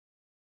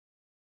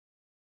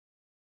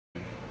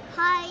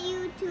Hi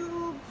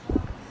YouTube.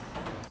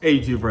 Hey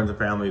YouTube friends and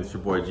family, it's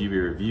your boy GB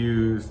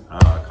Reviews,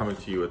 coming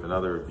to you with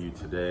another review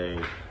today.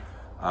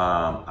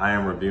 I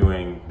am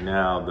reviewing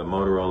now the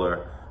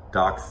Motorola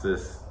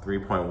DOCSIS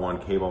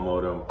 3.1 cable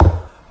modem.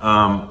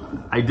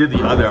 I did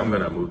the other, I'm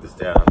gonna move this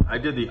down. I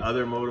did the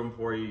other modem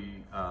for you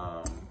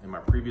in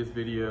my previous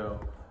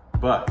video,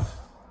 but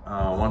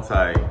once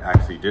I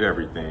actually did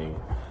everything,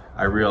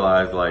 I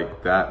realized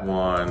like that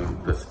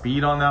one, the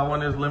speed on that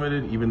one is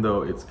limited, even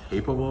though it's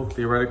capable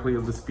theoretically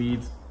of the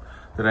speeds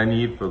that I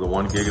need for the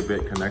 1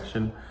 gigabit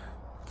connection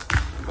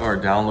or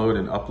download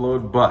and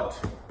upload. But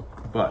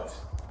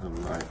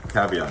I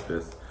caveat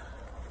this,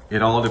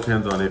 it all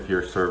depends on if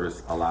your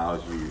service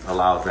allows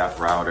that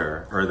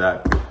router or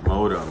that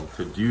modem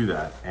to do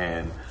that.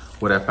 And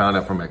what I found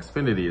out from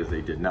Xfinity is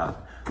they did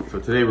not. So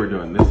today we're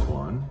doing this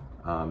one.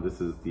 This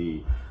is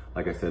the,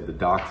 like I said, the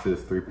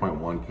DOCSIS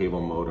 3.1 cable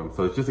modem.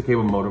 So it's just a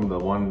cable modem. The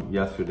one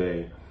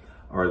yesterday,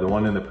 or the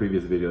one in the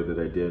previous video that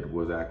I did,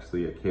 was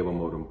actually a cable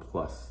modem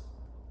plus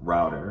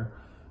router,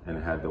 and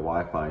it had the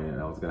Wi-Fi in it.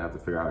 I was gonna have to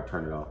figure out how to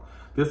turn it off.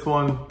 This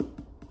one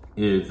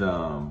is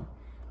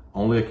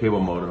only a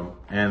cable modem,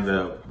 and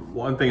the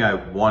one thing I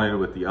wanted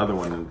with the other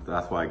one, and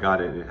that's why I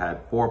got it, it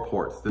had 4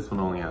 ports. This one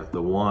only has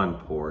the 1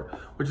 port,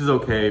 which is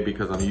okay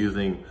because I'm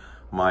using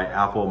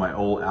my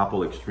old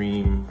Apple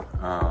Extreme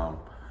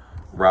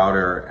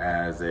router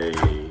as a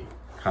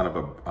kind of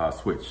a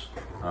switch,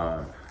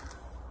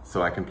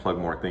 so I can plug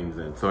more things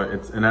in. So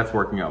and that's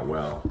working out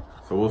well.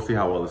 So we'll see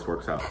how well this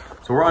works out.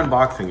 So we're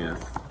unboxing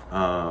this.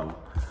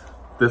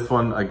 This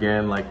one,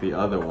 again, like the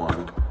other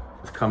one,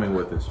 is coming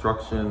with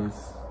instructions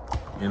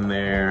in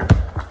there.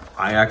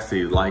 I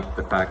actually like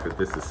the fact that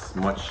this is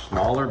much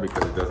smaller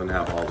because it doesn't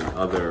have all the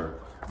other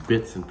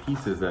bits and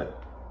pieces that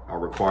are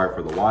required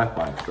for the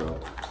Wi-Fi.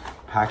 So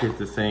packaged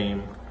the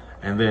same.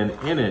 And then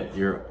in it,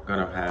 you're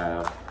gonna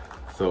have,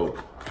 so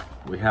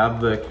we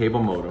have the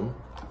cable modem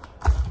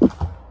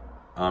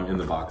in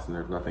the box, and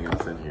there's nothing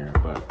else in here,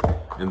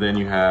 and then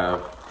you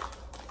have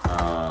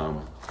a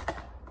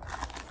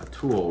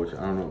tool, which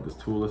I don't know what this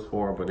tool is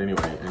for, but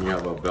anyway, and you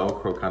have a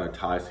Velcro kind of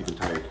tie so you can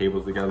tie your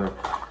cables together,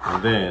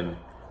 and then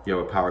you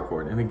have a power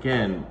cord. And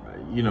again,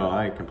 you know,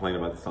 I complain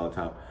about this all the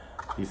time.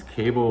 These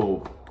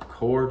cable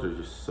cords are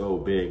just so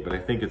big, but I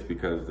think it's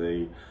because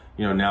they,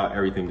 you know, now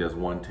everything does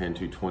 110,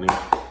 220.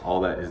 All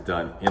that is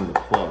done in the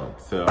plug.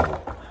 So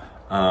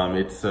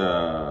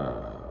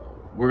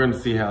we're gonna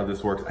see how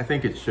this works. I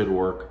think it should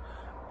work.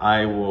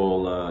 I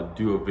will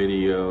do a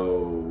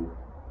video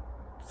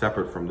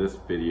separate from this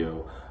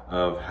video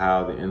of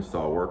how the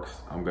install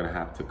works. I'm gonna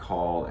have to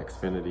call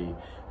Xfinity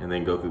and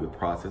then go through the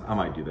process. I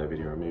might do that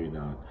video or maybe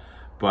not,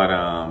 but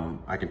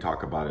I can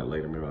talk about it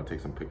later. Maybe I'll take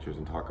some pictures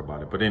and talk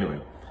about it. But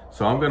anyway,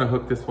 so I'm gonna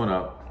hook this one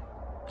up,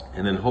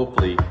 and then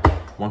hopefully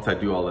once I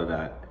do all of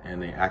that and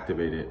they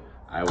activate it,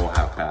 I will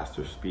have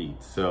faster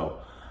speed.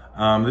 So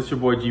this is your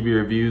boy GB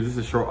Reviews. This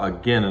is short,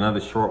 again, another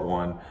short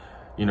one.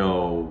 You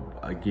know,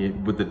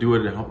 again, with the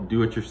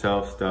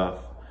do-it-yourself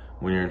stuff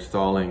when you're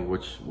installing,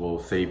 which will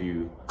save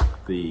you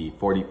the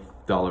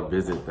 $40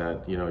 visit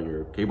that, you know,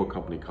 your cable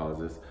company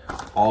causes.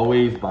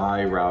 Always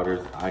buy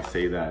routers. I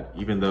say that,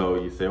 even though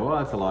you say, well,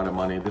 that's a lot of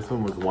money. This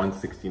one was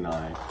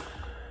 $169.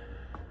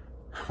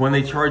 When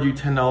they charge you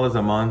 $10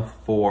 a month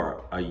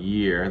for a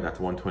year, that's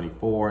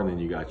 $124, and then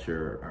you got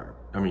your,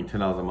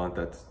 $10 a month,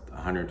 that's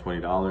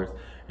 $120.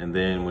 And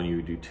then when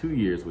you do 2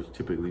 years, which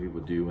typically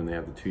people do when they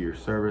have the 2-year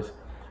service,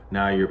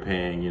 now you're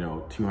paying, you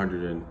know,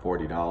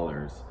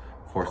 $240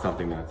 for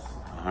something that's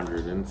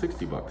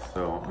 $160.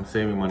 So I'm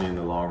saving money in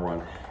the long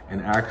run.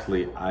 And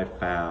actually, I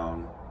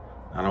found,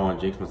 I don't want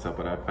to jinx myself,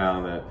 but I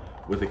found that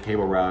with the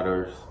cable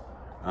routers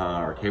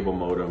or cable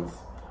modems,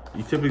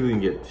 you typically can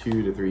get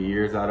 2 to 3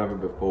 years out of it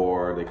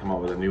before they come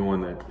up with a new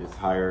one that is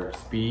higher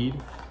speed.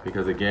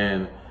 Because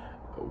again,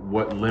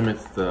 what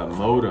limits the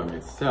modem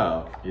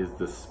itself is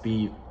the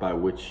speed by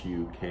which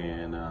you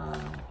can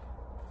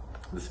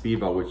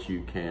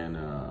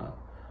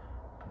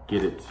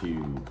get it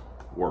to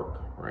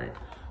work, right?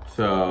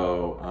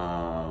 So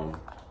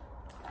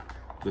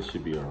this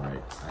should be all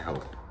right, I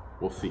hope.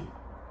 We'll see.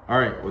 All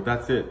right, well,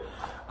 that's it.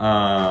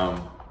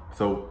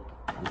 So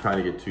I'm trying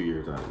to get 2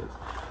 years out of this.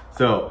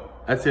 So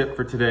that's it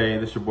for today.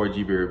 This is your boy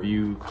GB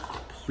Review.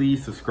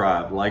 Please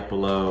subscribe, like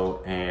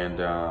below, and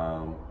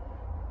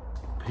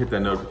hit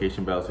that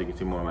notification bell so you can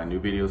see more of my new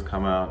videos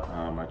come out.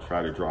 I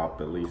try to drop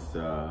at least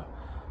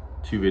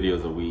 2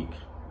 videos a week,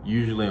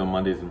 usually on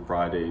Mondays and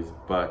Fridays,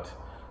 but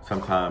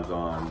sometimes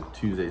on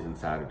Tuesdays and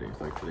Saturdays.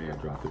 Like today, I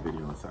dropped a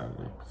video on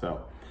Saturday.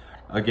 So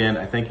again,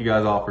 I thank you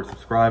guys all for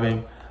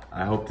subscribing.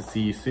 I hope to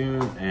see you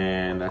soon,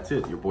 and that's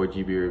it. Your boy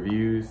GB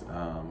Reviews.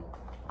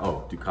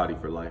 Oh, Ducati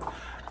for life.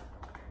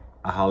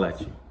 I'll holler at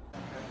you.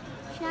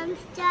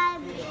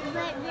 Subscribe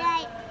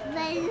right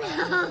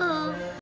below.